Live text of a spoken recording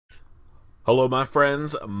Hello, my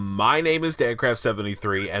friends. My name is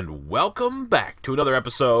DanCraft73, and welcome back to another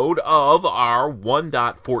episode of our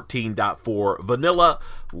 1.14.4 Vanilla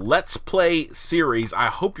Let's Play series. I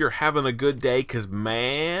hope you're having a good day, because,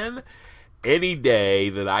 man, any day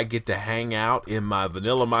that I get to hang out in my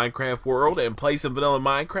vanilla Minecraft world and play some vanilla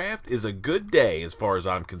Minecraft is a good day as far as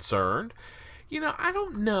I'm concerned. You know, I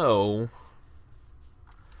don't know.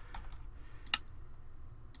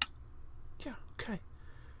 Yeah, okay.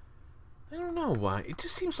 I don't know why. It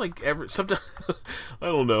just seems like sometimes I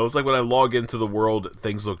don't know. It's like when I log into the world,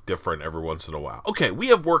 things look different every once in a while. Okay, we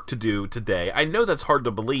have work to do today. I know that's hard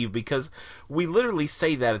to believe because we literally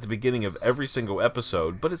say that at the beginning of every single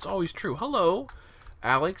episode, but it's always true. Hello,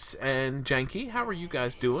 Alex and Janky. How are you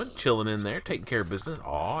guys doing? Chilling in there, taking care of business.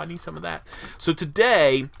 Aw, I need some of that. So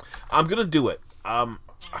today, I'm gonna do it.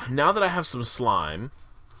 Now that I have some slime,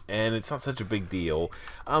 and it's not such a big deal,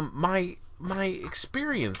 my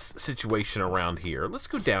experience situation around here. Let's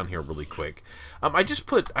go down here really quick. I just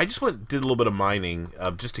did a little bit of mining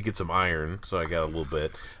just to get some iron, so I got a little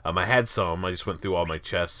bit. I had some. I just went through all my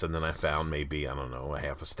chests, and then I found maybe, I don't know, a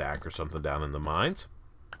half a stack or something down in the mines.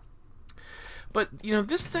 But you know,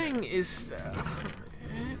 this thing is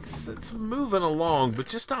it's moving along, but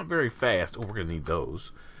just not very fast. Oh, we're gonna need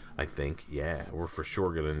those, I think. Yeah, we're for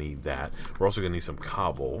sure gonna need that. We're also gonna need some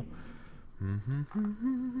cobble.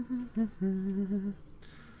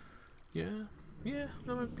 Yeah,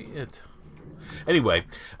 that might be it. Anyway,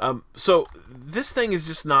 so this thing is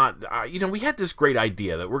just not, you know, we had this great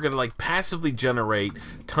idea that we're going to, like, passively generate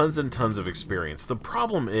tons and tons of experience. The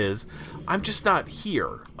problem is, I'm just not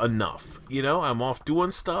here enough, you know? I'm off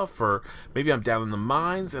doing stuff, or maybe I'm down in the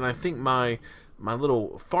mines, and I think my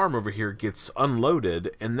little farm over here gets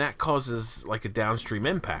unloaded, and that causes, like, a downstream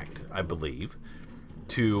impact, I believe,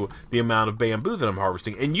 to the amount of bamboo that I'm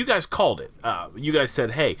harvesting. And you guys called it. You guys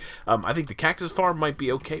said, hey, I think the cactus farm might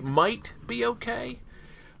be okay,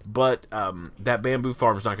 but that bamboo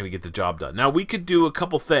farm is not going to get the job done. Now, we could do a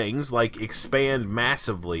couple things, like expand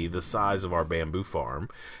massively the size of our bamboo farm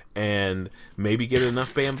and maybe get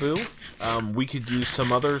enough bamboo. We could use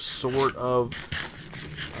some other sort of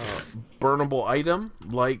burnable item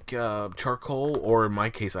like charcoal, or in my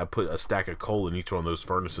case I put a stack of coal in each one of those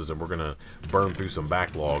furnaces, and we're gonna burn through some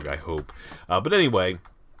backlog, I hope. But anyway,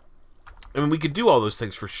 I mean, we could do all those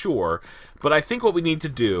things for sure, but I think what we need to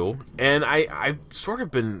do, and I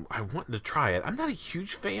wanting to try it. I'm not a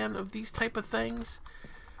huge fan of these type of things,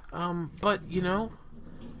 but you know,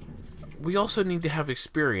 we also need to have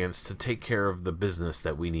experience to take care of the business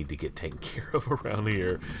that we need to get taken care of around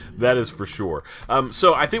here. That is for sure.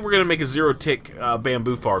 So I think we're going to make a zero-tick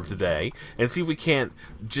bamboo farm today and see if we can't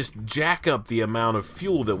just jack up the amount of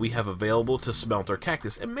fuel that we have available to smelt our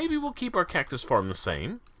cactus. And maybe we'll keep our cactus farm the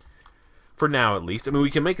same. For now, at least. I mean,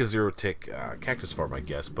 we can make a zero-tick cactus farm, I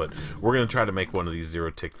guess, but we're going to try to make one of these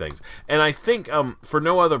zero-tick things. And I think for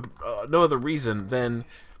no other reason than,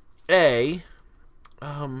 A,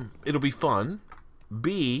 it'll be fun.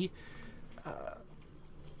 B,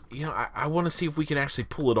 you know, I want to see if we can actually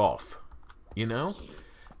pull it off, you know?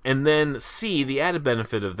 And then C, the added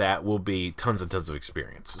benefit of that will be tons and tons of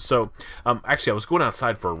experience. So, actually, I was going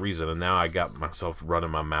outside for a reason, and now I got myself running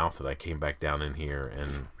my mouth, and I came back down in here,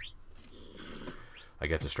 and I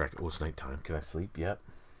got distracted. Oh, it's nighttime. Can I sleep? Yet?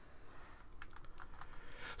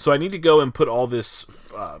 So I need to go and put all this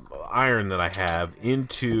iron that I have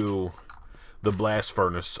into the blast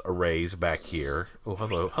furnace arrays back here. Oh,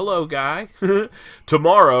 hello, guy.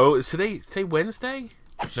 Tomorrow is today Wednesday?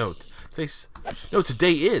 No,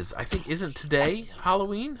 today is. I think, isn't today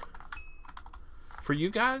Halloween for you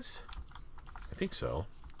guys? I think so.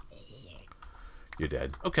 You're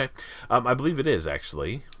dead. Okay, I believe it is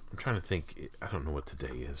actually. I'm trying to think. I don't know what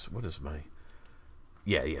today is. What is my?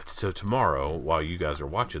 Yeah. So tomorrow, while you guys are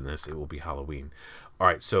watching this, it will be Halloween. All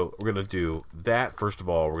right, so we're going to do that. First of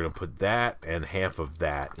all, we're going to put that and half of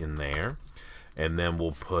that in there. And then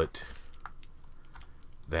we'll put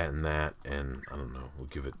that and that, and I don't know, we'll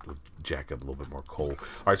jack up a little bit more coal.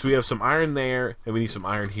 All right, so we have some iron there, and we need some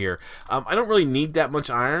iron here. I don't really need that much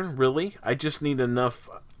iron, really. I just need enough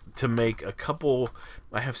to make a couple.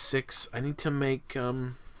 I have 6. I need to make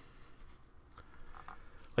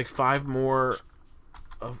like 5 more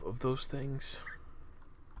of those things.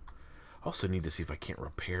 I also need to see if I can't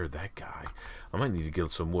repair that guy. I might need to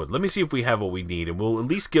get some wood. Let me see if we have what we need, and we'll at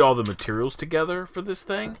least get all the materials together for this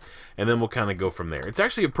thing, and then we'll kind of go from there. It's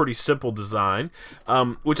actually a pretty simple design,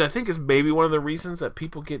 which I think is maybe one of the reasons that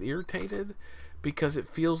people get irritated, because it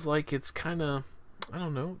feels like it's kind of, I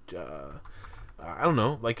don't know,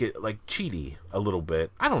 like cheaty a little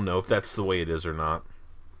bit. I don't know if that's the way it is or not.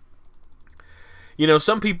 You know,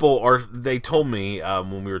 some people are. They told me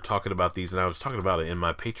when we were talking about these, and I was talking about it in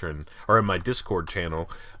my Patreon or in my Discord channel.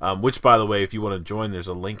 Which, by the way, if you want to join, there's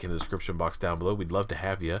a link in the description box down below. We'd love to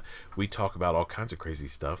have you. We talk about all kinds of crazy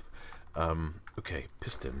stuff. Okay,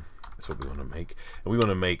 piston. That's what we want to make, and we want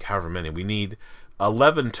to make however many. We need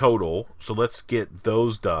 11 total. So let's get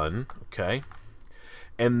those done. Okay,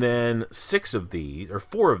 and then 6 of these or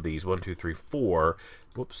 4 of these. 1, 2, 3, 4.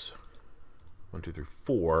 Whoops. 1, 2, 3,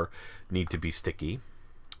 4 need to be sticky.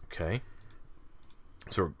 Okay.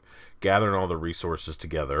 So we're gathering all the resources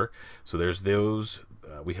together. So there's those.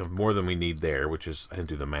 We have more than we need there, which is, I didn't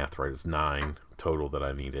do the math right. It's 9 total that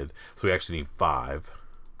I needed. So we actually need 5.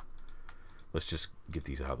 Let's just get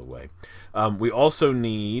these out of the way. We also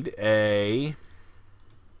need a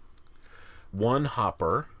 1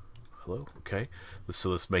 hopper. Hello? Okay.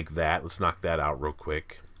 So let's make that. Let's knock that out real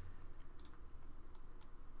quick.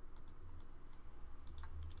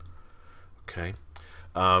 Okay.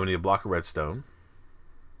 We need a block of redstone.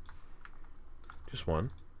 Just 1.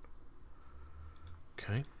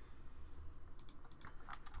 Okay.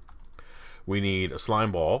 We need a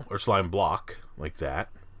slime ball or slime block like that.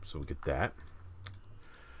 So we get that.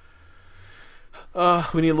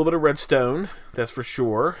 We need a little bit of redstone. That's for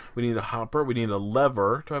sure. We need a hopper. We need a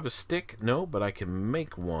lever. Do I have a stick? No, but I can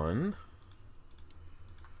make one.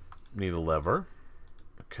 We need a lever.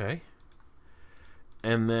 Okay.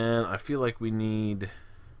 And then I feel like we need...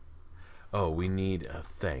 Oh, we need a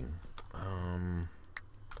thing.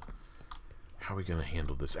 How are we going to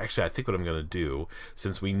handle this? Actually, I think what I'm going to do,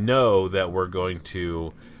 since we know that we're going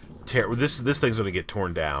to tear... This thing's going to get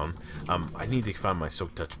torn down. I need to find my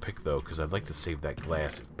Silk Touch pick, though, because I'd like to save that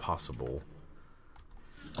glass if possible.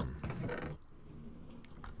 I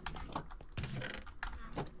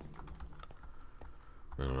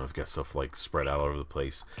don't know, I've got stuff, like, spread out all over the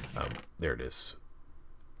place. There it is.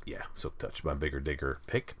 Yeah, Silk Touch, my bigger digger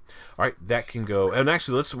pick. All right, that can go. And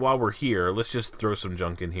actually, while we're here, let's just throw some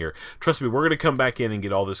junk in here. Trust me, we're going to come back in and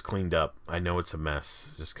get all this cleaned up. I know it's a mess.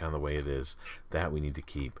 It's just kind of the way it is. That we need to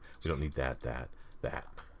keep. We don't need that.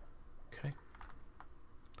 Okay.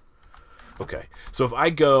 Okay, so if I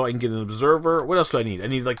go and get an observer, what else do I need? I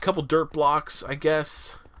need like a couple dirt blocks, I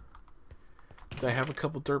guess. Do I have a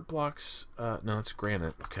couple dirt blocks? No, it's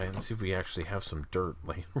granite. Okay, let's see if we actually have some dirt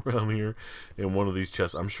laying around here in one of these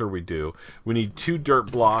chests. I'm sure we do. We need 2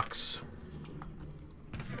 dirt blocks.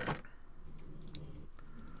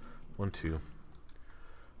 1, 2.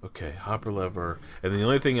 Okay, hopper lever. And then the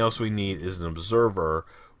only thing else we need is an observer,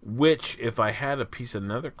 which, if I had a piece of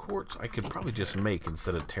nether quartz, I could probably just make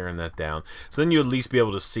instead of tearing that down. So then you at least be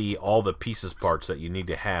able to see all the pieces parts that you need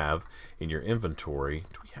to have in your inventory.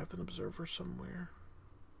 Do we have an observer somewhere?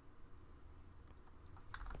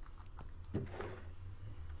 You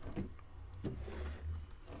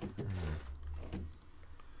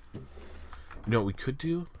know what we could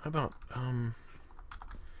do? How about,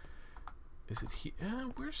 is it here?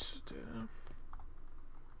 Where's it?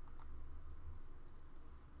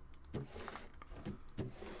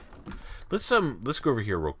 Let's go over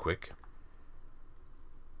here real quick.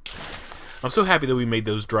 I'm so happy that we made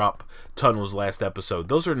those drop tunnels last episode.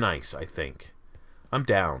 Those are nice, I think. I'm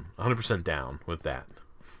down. 100% down with that.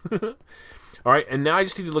 Alright, and now I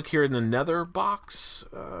just need to look here in the nether box.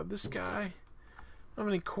 This guy. How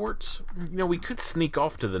many quartz? You know, we could sneak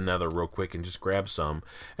off to the nether real quick and just grab some.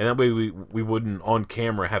 And that way we wouldn't, on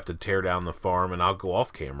camera, have to tear down the farm. And I'll go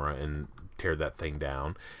off camera and tear that thing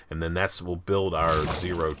down. And then we'll build our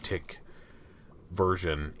 0 tick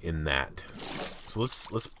version in that. So let's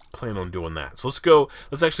plan on doing that. So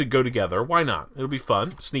let's actually go together. Why not? It'll be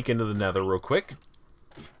fun. Sneak into the nether real quick.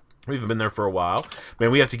 We haven't been there for a while.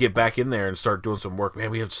 Man, we have to get back in there and start doing some work.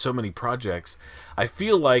 Man, we have so many projects. I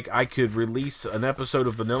feel like I could release an episode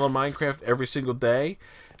of Vanilla Minecraft every single day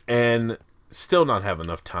and still not have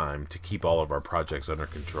enough time to keep all of our projects under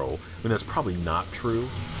control. I mean, that's probably not true.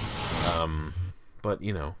 But,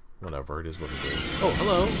 you know, whatever. It is what it is. Oh,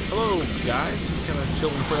 hello. Hello, guys. Just kind of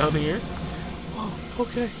chilling around here. Oh,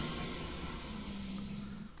 okay.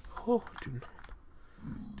 Oh, do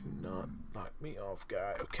not knock me off,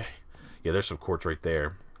 guy. Okay. Yeah, there's some quartz right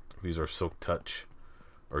there. Use our Silk Touch.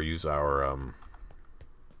 Or use our,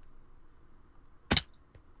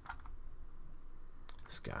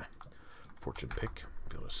 this guy. Fortune pick.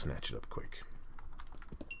 Be able to snatch it up quick.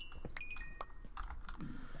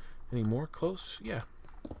 Any more close? Yeah.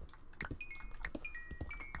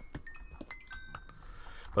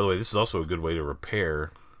 By the way, this is also a good way to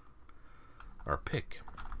repair our pick.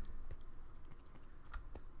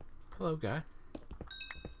 Hello, guy.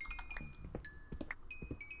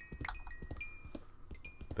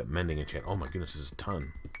 That mending enchant. Oh my goodness, this is a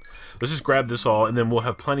ton. Let's just grab this all, and then we'll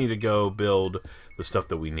have plenty to go build the stuff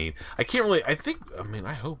that we need. I can't really... I mean,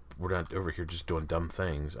 I hope we're not over here just doing dumb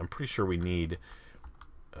things. I'm pretty sure we need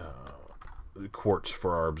quartz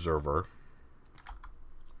for our observer.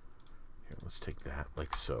 Here, let's take that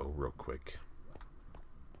like so, real quick.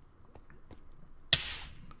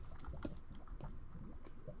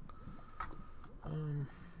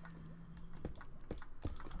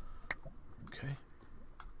 Okay.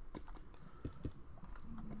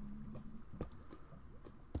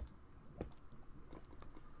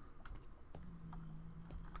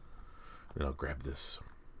 Then I'll grab this.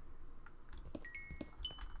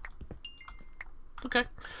 Okay.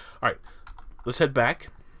 All right. Let's head back.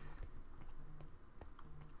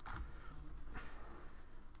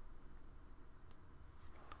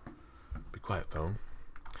 Be quiet, phone.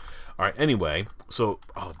 All right. Anyway, so,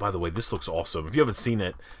 oh, by the way, this looks awesome. If you haven't seen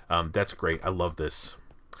it, that's great. I love this.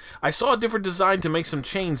 I saw a different design to make some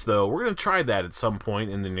chains, though. We're going to try that at some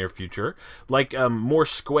point in the near future. Like, more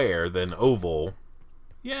square than oval.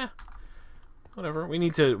 Yeah. Whatever. We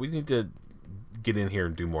need to get in here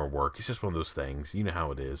and do more work. It's just one of those things. You know how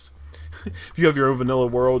it is. If you have your own vanilla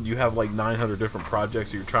world, you have like 900 different projects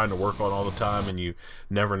that you're trying to work on all the time, and you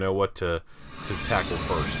never know what to tackle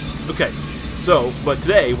first. Okay, so, but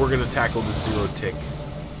today we're going to tackle the zero-tick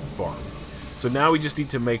farm. So now we just need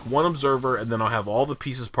to make one observer, and then I'll have all the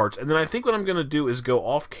pieces, parts, and then I think what I'm going to do is go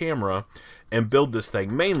off camera and build this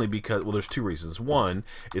thing, mainly because, well, there's two reasons. One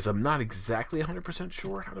is I'm not exactly 100%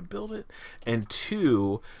 sure how to build it, and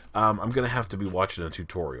two, I'm going to have to be watching a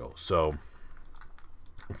tutorial. So,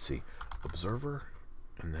 let's see. Observer,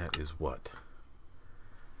 and that is what?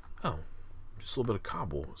 Oh, just a little bit of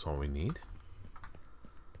cobble is all we need.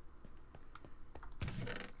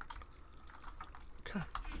 Okay.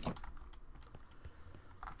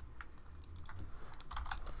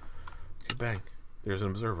 Okay, bang. There's an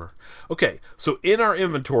observer. Okay, so in our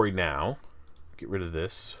inventory now, get rid of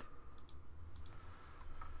this.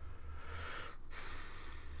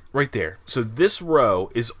 Right there. So this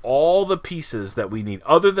row is all the pieces that we need,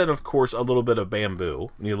 other than, of course, a little bit of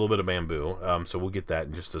bamboo. We need a little bit of bamboo, so we'll get that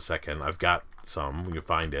in just a second. I've got some. We can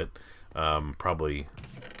find it. Probably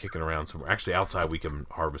kicking around somewhere. Actually, outside we can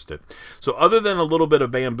harvest it. So other than a little bit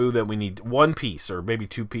of bamboo that we need, one piece or maybe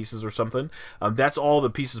two pieces or something, that's all the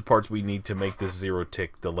pieces, parts we need to make this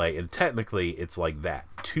zero-tick delay. And technically, it's like that.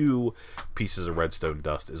 2 pieces of redstone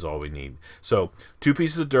dust is all we need. So 2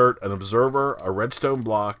 pieces of dirt, an observer, a redstone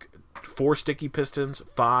block, 4 sticky pistons,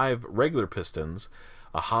 5 regular pistons,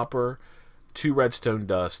 a hopper, 2 redstone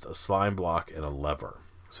dust, a slime block, and a lever.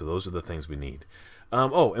 So those are the things we need.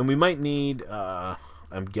 Oh, and we might need,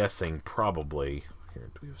 I'm guessing, probably, here,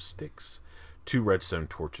 do we have sticks? 2 redstone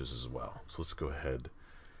torches as well. So let's go ahead.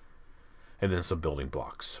 And then some building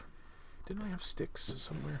blocks. Didn't I have sticks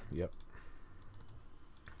somewhere? Yep.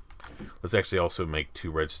 Let's actually also make 2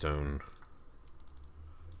 redstone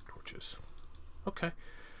torches. Okay.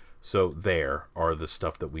 So there are the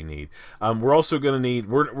stuff that we need. We're also going to need,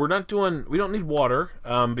 we don't need water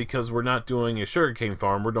because we're not doing a sugarcane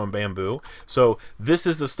farm. We're doing bamboo. So this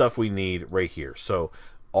is the stuff we need right here. So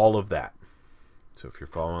all of that. So if you're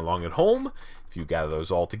following along at home, if you gather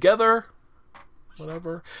those all together,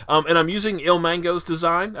 whatever. And I'm using Il Mango's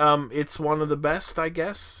design. It's one of the best, I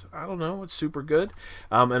guess. I don't know. It's super good.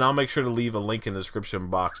 And I'll make sure to leave a link in the description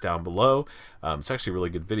box down below. It's actually a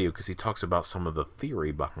really good video because he talks about some of the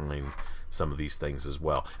theory behind some of these things as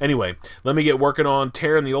well. Anyway, let me get working on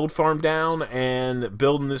tearing the old farm down and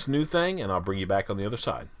building this new thing, and I'll bring you back on the other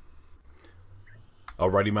side.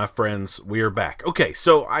 Alrighty, my friends, we are back. Okay,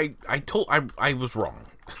 so I was wrong.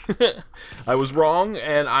 I was wrong,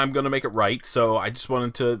 and I'm going to make it right, so I just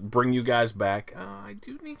wanted to bring you guys back. I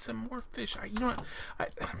do need some more fish. You know what? I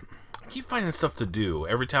keep finding stuff to do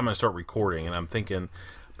every time I start recording, and I'm thinking,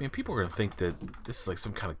 man, people are going to think that this is like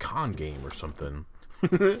some kind of con game or something.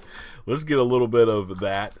 Let's get a little bit of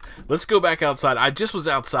that. Let's go back outside. I just was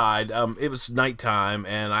outside. It was nighttime,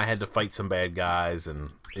 and I had to fight some bad guys,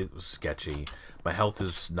 and it was sketchy. My health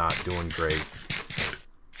is not doing great.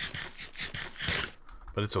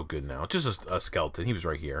 But it's all good now. It's just a skeleton. He was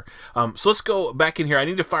right here. So let's go back in here. I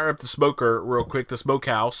need to fire up the smoker real quick, the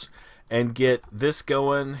smokehouse, and get this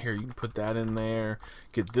going. Here, you can put that in there.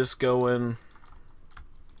 Get this going.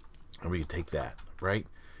 And we can take that, right?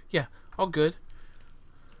 Yeah, all good.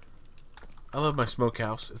 I love my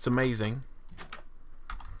smokehouse. It's amazing.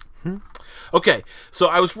 Okay, so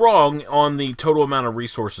I was wrong on the total amount of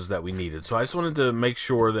resources that we needed. So I just wanted to make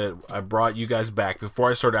sure that I brought you guys back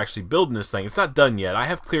before I start actually building this thing. It's not done yet. I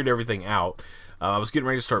have cleared everything out. I was getting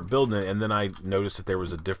ready to start building it, and then I noticed that there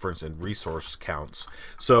was a difference in resource counts.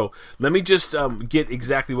 So let me just get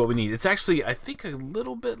exactly what we need. It's actually, I think, a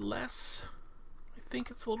little bit less. I think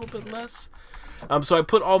it's a little bit less. So I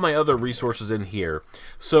put all my other resources in here.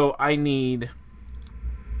 So I need...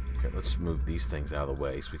 Okay, let's move these things out of the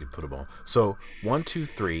way so we can put them all. So 1, 2,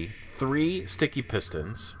 3. 3 sticky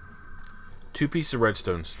pistons. 2 pieces of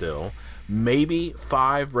redstone still. Maybe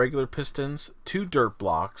 5 regular pistons. 2 dirt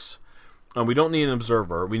blocks. We don't need an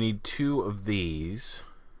observer. We need 2 of these.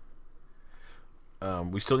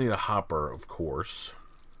 We still need a hopper, of course.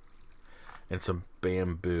 And some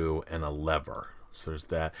bamboo and a lever. So there's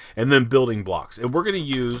that. And then building blocks. And we're going to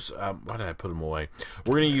use... why did I put them away?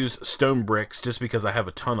 We're going to use stone bricks just because I have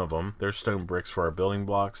a ton of them. There's stone bricks for our building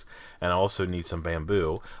blocks. And I also need some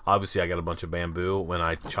bamboo. Obviously, I got a bunch of bamboo when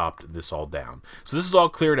I chopped this all down. So this is all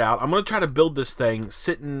cleared out. I'm going to try to build this thing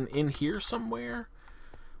sitting in here somewhere,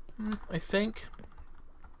 I think.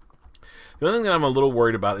 The only thing that I'm a little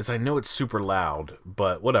worried about is I know it's super loud,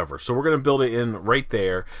 but whatever. So we're going to build it in right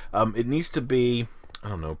there. It needs to be... I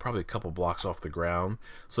don't know, probably a couple blocks off the ground.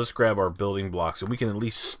 So let's grab our building blocks, and we can at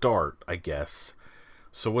least start, I guess.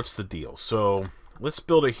 So what's the deal? So let's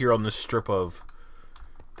build it here on this strip of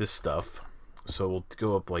this stuff. So we'll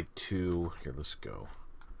go up like 2. Here, let's go.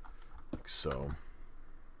 Like so.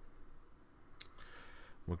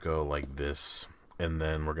 We'll go like this. And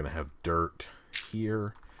then we're going to have dirt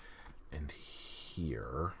here and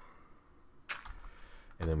here.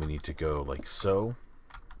 And then we need to go like so.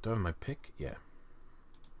 Do I have my pick? Yeah.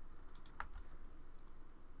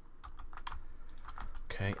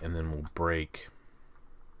 Okay, and then we'll break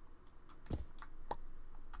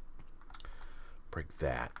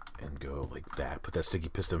that and go like that. Put that sticky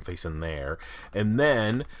piston face in there. And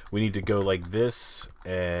then we need to go like this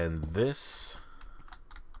and this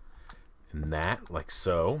and that, like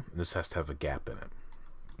so. This has to have a gap in it.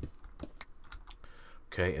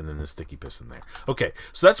 Okay, and then the sticky piston there. Okay,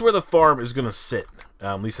 so that's where the farm is going to sit.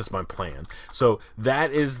 At least that's my plan. So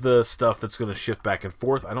that is the stuff that's going to shift back and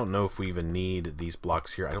forth. I don't know if we even need these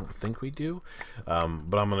blocks here. I don't think we do. But I'm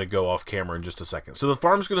going to go off camera in just a second. So the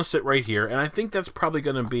farm's going to sit right here, and I think that's probably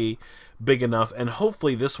going to be big enough. And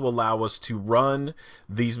hopefully this will allow us to run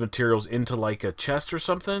these materials into like a chest or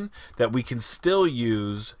something that we can still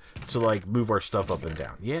use to like move our stuff up and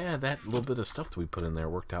down. Yeah, that little bit of stuff that we put in there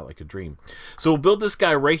worked out like a dream. So we'll build this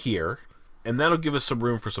guy right here, and that'll give us some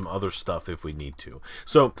room for some other stuff if we need to.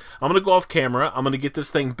 So I'm going to go off camera. I'm going to get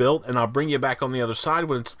this thing built, and I'll bring you back on the other side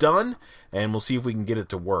when it's done, and we'll see if we can get it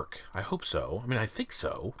to work. I hope so. I mean, I think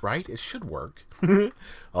so, right? It should work.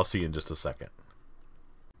 I'll see you in just a second.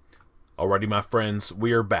 Alrighty, my friends,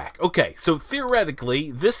 we are back. Okay, so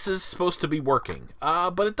theoretically, this is supposed to be working,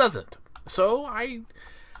 but it doesn't. So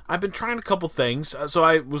I've been trying a couple things. So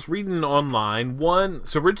I was reading online.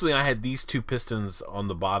 So originally I had these 2 pistons on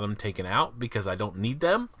the bottom taken out because I don't need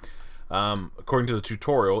them. According to the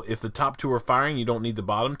tutorial, if the top 2 are firing, you don't need the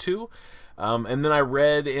bottom 2. And then I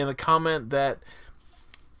read in a comment that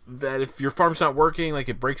if your farm's not working, like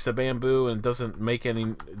it breaks the bamboo and doesn't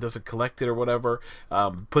collect it or whatever,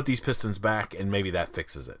 put these pistons back and maybe that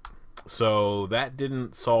fixes it. So that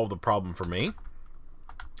didn't solve the problem for me.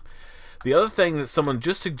 The other thing that someone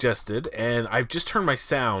just suggested, and I've just turned my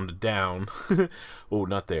sound down. Oh,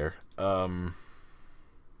 not there. All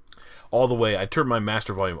the way. I turned my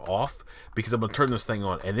master volume off because I'm going to turn this thing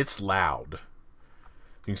on, and it's loud.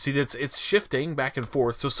 You can see that it's shifting back and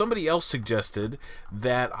forth. So somebody else suggested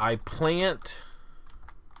that I plant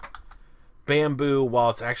bamboo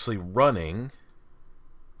while it's actually running.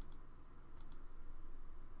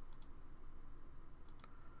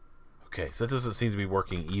 Okay, so that doesn't seem to be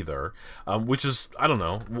working either, which is, I don't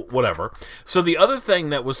know, whatever. So the other thing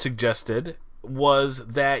that was suggested was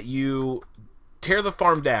that you tear the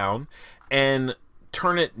farm down and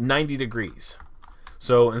turn it 90 degrees.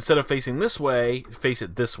 So instead of facing this way, face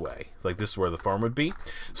it this way. Like this is where the farm would be.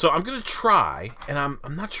 So I'm going to try, and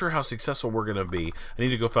I'm not sure how successful we're going to be. I need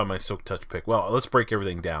to go find my Silk Touch pick. Well, let's break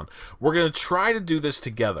everything down. We're going to try to do this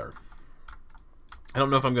together. I don't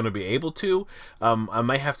know if I'm going to be able to. I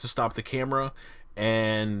might have to stop the camera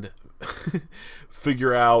and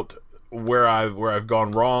figure out where I've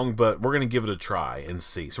gone wrong, but we're going to give it a try and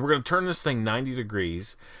see. So we're going to turn this thing 90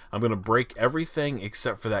 degrees. I'm going to break everything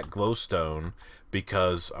except for that glowstone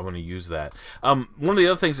because I want to use that. One of the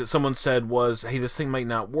other things that someone said was, hey, this thing might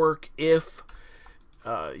not work if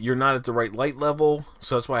you're not at the right light level.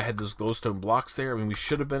 So that's why I had those glowstone blocks there. I mean, we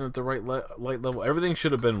should have been at the right light level. Everything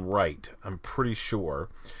should have been right, I'm pretty sure.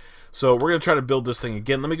 So we're going to try to build this thing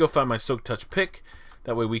again. Let me go find my Silk Touch pick.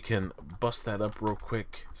 That way we can bust that up real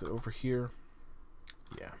quick. Is it over here?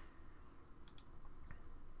 Yeah.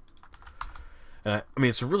 And I mean,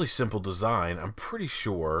 it's a really simple design. I'm pretty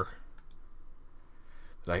sure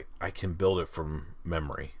that I can build it from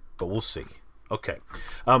memory, but we'll see. Okay.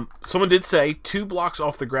 Someone did say 2 blocks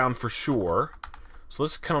off the ground for sure. So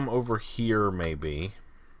let's come over here maybe.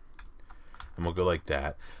 And we'll go like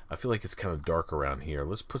that. I feel like it's kind of dark around here.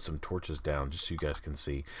 Let's put some torches down just so you guys can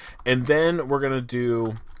see. And then we're going to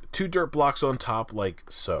do 2 dirt blocks on top like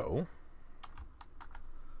so.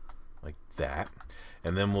 Like that.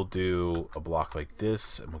 And then we'll do a block like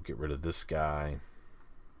this, and we'll get rid of this guy.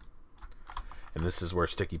 And this is where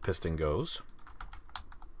sticky piston goes.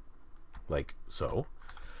 Like so.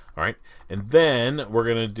 Alright. And then we're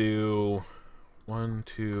going to do 1,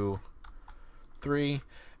 2, 3.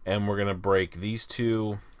 And we're going to break these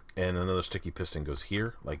 2. And another sticky piston goes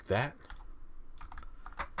here, like that.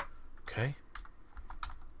 Okay.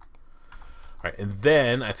 Alright, and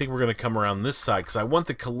then I think we're going to come around this side because I want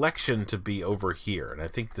the collection to be over here. And I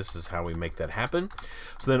think this is how we make that happen.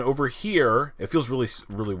 So then over here, it feels really,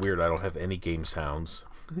 really weird. I don't have any game sounds.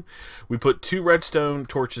 We put 2 redstone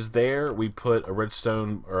torches there. We put a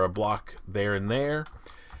redstone or a block there and there.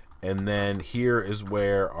 And then here is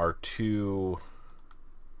where our 2...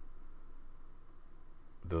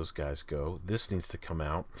 those guys go. This needs to come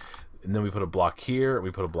out. And then we put a block here.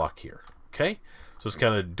 We put a block here. Okay? So it's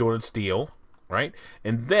kind of doing its deal. Right?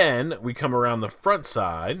 And then we come around the front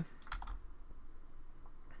side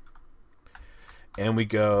and we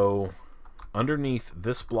go underneath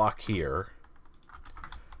this block here,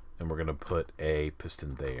 and we're going to put a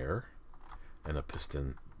piston there and a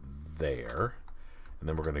piston there, and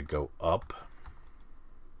then we're going to go up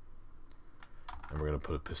and we're going to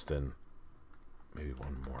put a piston, maybe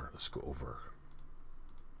one more. Let's go over.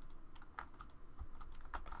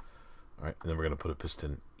 Alright, and then we're going to put a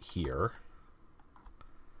piston here.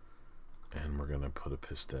 And we're going to put a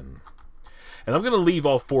piston. And I'm going to leave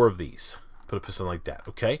all 4 of these. Put a piston like that,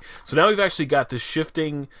 okay? So now we've actually got this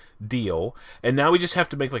shifting deal. And now we just have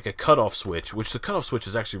to make like a cutoff switch, which the cutoff switch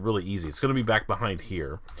is actually really easy. It's going to be back behind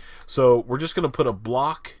here. So we're just going to put a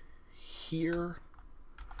block here.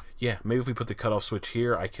 Yeah, maybe if we put the cutoff switch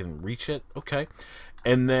here, I can reach it. Okay.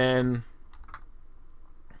 And then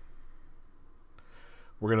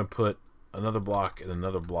we're going to put another block and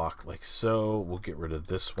another block like so. We'll get rid of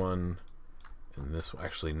this one. And this will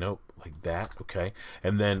actually, nope, like that. Okay.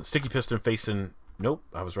 And then sticky piston facing, nope,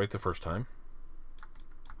 I was right the first time.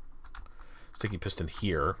 Sticky piston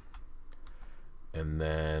here. And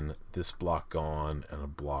then this block gone and a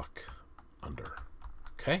block under.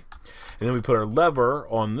 Okay. And then we put our lever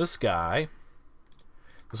on this guy.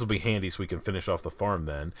 This will be handy so we can finish off the farm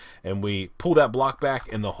then. And we pull that block back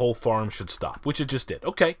and the whole farm should stop, which it just did.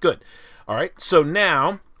 Okay, good. All right, so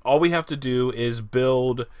now all we have to do is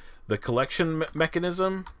build the collection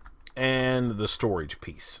mechanism and the storage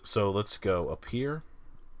piece. So let's go up here.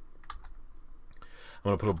 I'm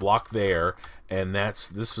going to put a block there, and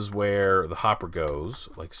this is where the hopper goes,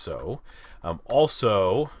 like so.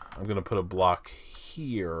 Also, I'm going to put a block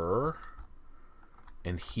here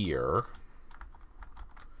and here.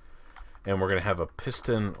 And we're going to have a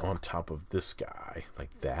piston on top of this guy,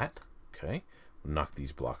 like that. Okay, knock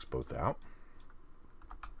these blocks both out.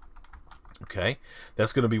 Okay,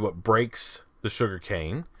 that's going to be what breaks the sugar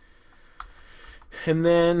cane. And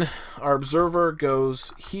then our observer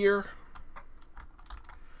goes here.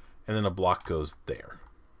 And then a block goes there.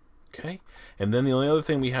 Okay, and then the only other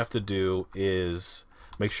thing we have to do is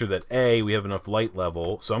make sure that we have enough light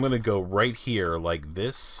level. So I'm going to go right here like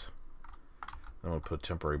this. I'm going to put a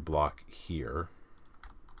temporary block here.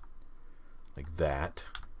 Like that.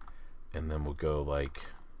 And then we'll go like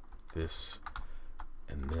this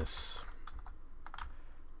and this.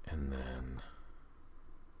 And then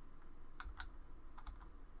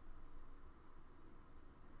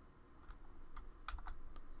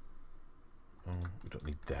we don't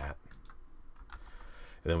need that.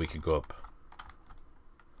 And then we can go up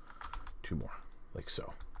 2 more, like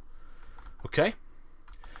so. Okay?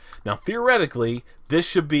 Now, theoretically, this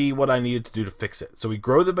should be what I needed to do to fix it. So we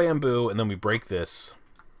grow the bamboo, and then we break this.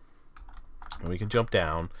 And we can jump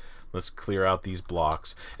down. Let's clear out these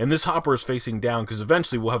blocks. And this hopper is facing down because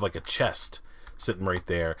eventually we'll have like a chest sitting right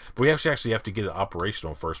there. But we actually have to get it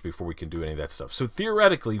operational first before we can do any of that stuff. So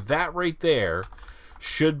theoretically, that right there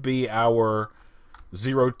should be our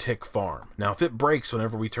 0-tick farm. Now, if it breaks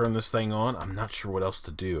whenever we turn this thing on, I'm not sure what else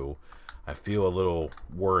to do. I feel a little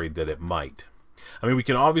worried that it might. I mean, we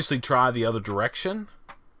can obviously try the other direction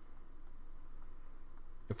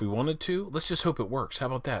if we wanted to. Let's just hope it works. How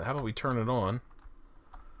about that? How about we turn it on?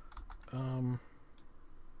 I'm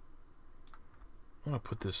going to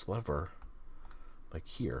put this lever like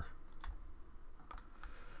here.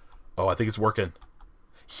 Oh, I think it's working.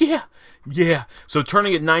 Yeah, yeah. So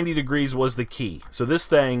turning it 90 degrees was the key. So this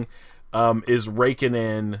thing is raking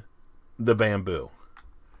in the bamboo.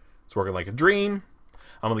 It's working like a dream.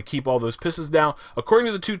 I'm going to keep all those pistons down. According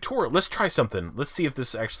to the tutorial, let's try something. Let's see if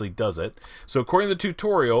this actually does it. So according to the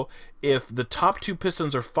tutorial, if the top 2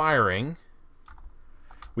 pistons are firing,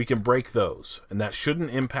 we can break those. And that shouldn't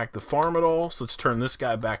impact the farm at all. So let's turn this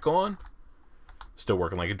guy back on. Still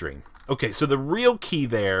working like a dream. Okay, so the real key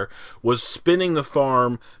there was spinning the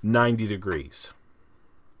farm 90 degrees.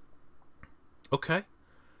 Okay.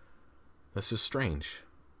 That's just strange.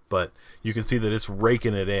 But you can see that it's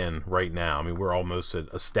raking it in right now. I mean, we're almost at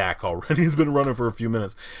a stack already. It's been running for a few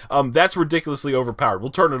minutes. That's ridiculously overpowered.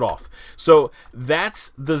 We'll turn it off. So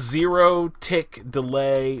that's the 0-tick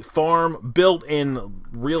delay farm built in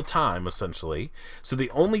real time, essentially. So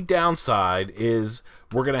the only downside is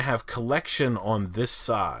we're going to have collection on this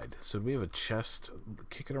side. So we have a chest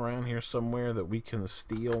kicking around here somewhere that we can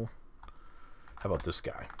steal. How about this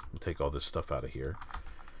guy? We'll take all this stuff out of here.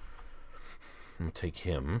 We'll take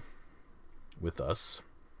him with us.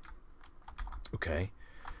 Okay.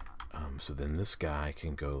 So then this guy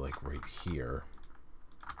can go like right here.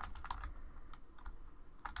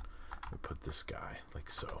 We'll put this guy like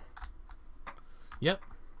so. Yep.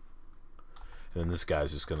 And then this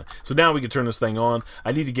guy's just gonna... So now we can turn this thing on.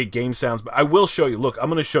 I need to get game sounds, but I will show you. Look, I'm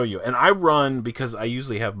gonna show you. And I run because I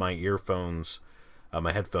usually have my earphones,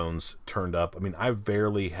 my headphones turned up. I mean, I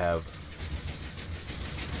barely have...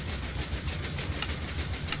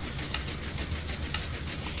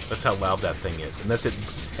 That's how loud that thing is. And that's it.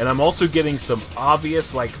 And I'm also getting some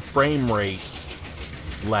obvious, like, frame rate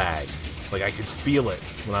lag. Like, I can feel it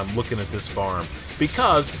when I'm looking at this farm.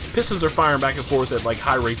 Because pistons are firing back and forth at, like,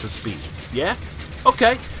 high rates of speed. Yeah?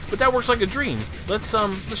 Okay. But that works like a dream. Let's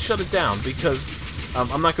shut it down. Because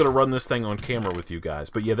I'm not going to run this thing on camera with you guys.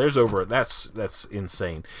 But, yeah, there's over... That's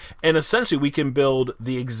insane. And, essentially, we can build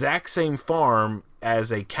the exact same farm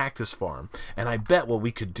as a cactus farm. And I bet what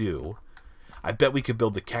we could do... I bet we could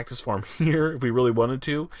build the cactus farm here if we really wanted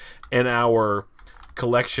to, and our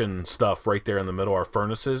collection stuff right there in the middle, our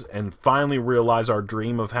furnaces, and finally realize our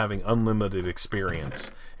dream of having unlimited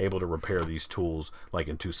experience, able to repair these tools like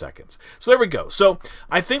in 2 seconds. So there we go. So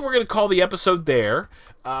I think we're going to call the episode there.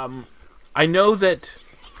 I know that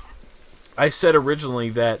I said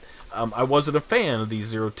originally that I wasn't a fan of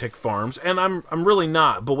these 0-tick farms, and I'm really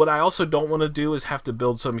not. But what I also don't want to do is have to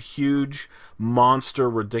build some huge, monster,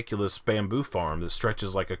 ridiculous bamboo farm that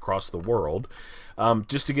stretches like across the world,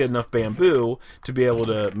 just to get enough bamboo to be able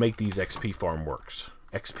to make these XP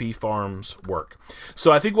farms work.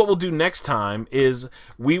 So I think what we'll do next time is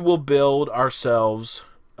we will build ourselves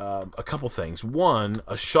a couple things. One,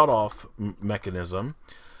 a shut-off mechanism.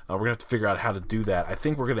 We're going to have to figure out how to do that. I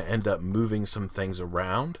think we're going to end up moving some things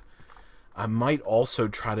around. I might also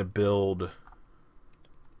try to build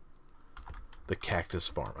the cactus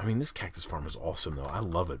farm. I mean, this cactus farm is awesome, though. I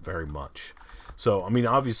love it very much. So, I mean,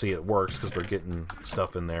 obviously it works because we're getting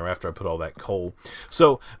stuff in there after I put all that coal.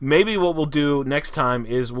 So, maybe what we'll do next time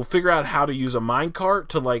is we'll figure out how to use a minecart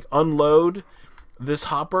to, like, unload this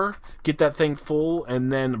hopper, get that thing full,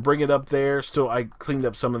 and then bring it up there. Still, I cleaned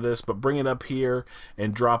up some of this, but bring it up here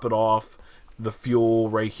and drop it off the fuel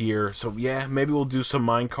right here. So yeah, maybe we'll do some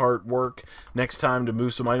minecart work next time to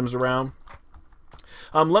move some items around.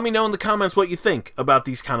 Let me know in the comments what you think about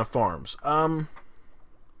these kind of farms. I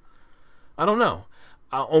don't know.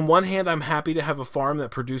 On one hand, I'm happy to have a farm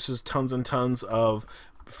that produces tons and tons of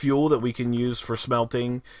fuel that we can use for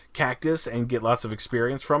smelting cactus and get lots of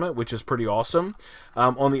experience from it, which is pretty awesome.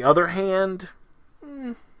 On the other hand,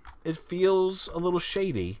 it feels a little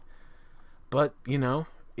shady, but you know,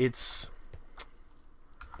 it's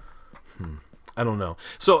I don't know.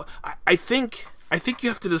 So I think you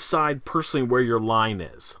have to decide personally where your line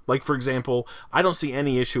is. Like, for example, I don't see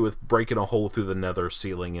any issue with breaking a hole through the nether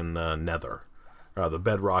ceiling in the nether, the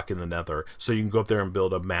bedrock in the nether, so you can go up there and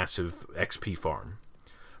build a massive XP farm.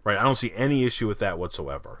 Right? I don't see any issue with that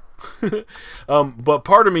whatsoever. But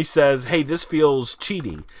part of me says, hey, this feels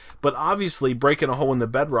cheaty. But obviously, breaking a hole in the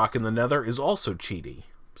bedrock in the nether is also cheaty.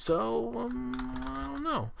 So, I don't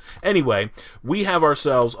know. Anyway, we have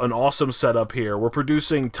ourselves an awesome setup here. We're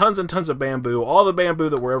producing tons and tons of bamboo, all the bamboo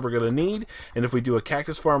that we're ever going to need. And if we do a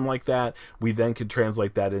cactus farm like that, we then can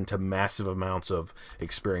translate that into massive amounts of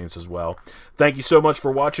experience as well. Thank you so much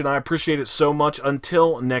for watching. I appreciate it so much.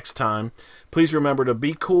 Until next time, please remember to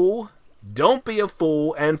be cool, don't be a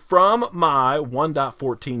fool, and from my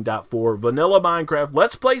 1.14.4 Vanilla Minecraft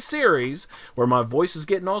Let's Play series, where my voice is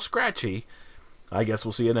getting all scratchy, I guess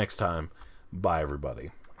we'll see you next time. Bye,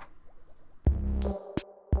 everybody.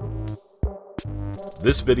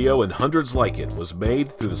 This video and hundreds like it was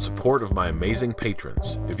made through the support of my amazing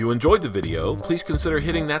patrons. If you enjoyed the video, please consider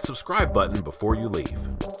hitting that subscribe button before you leave.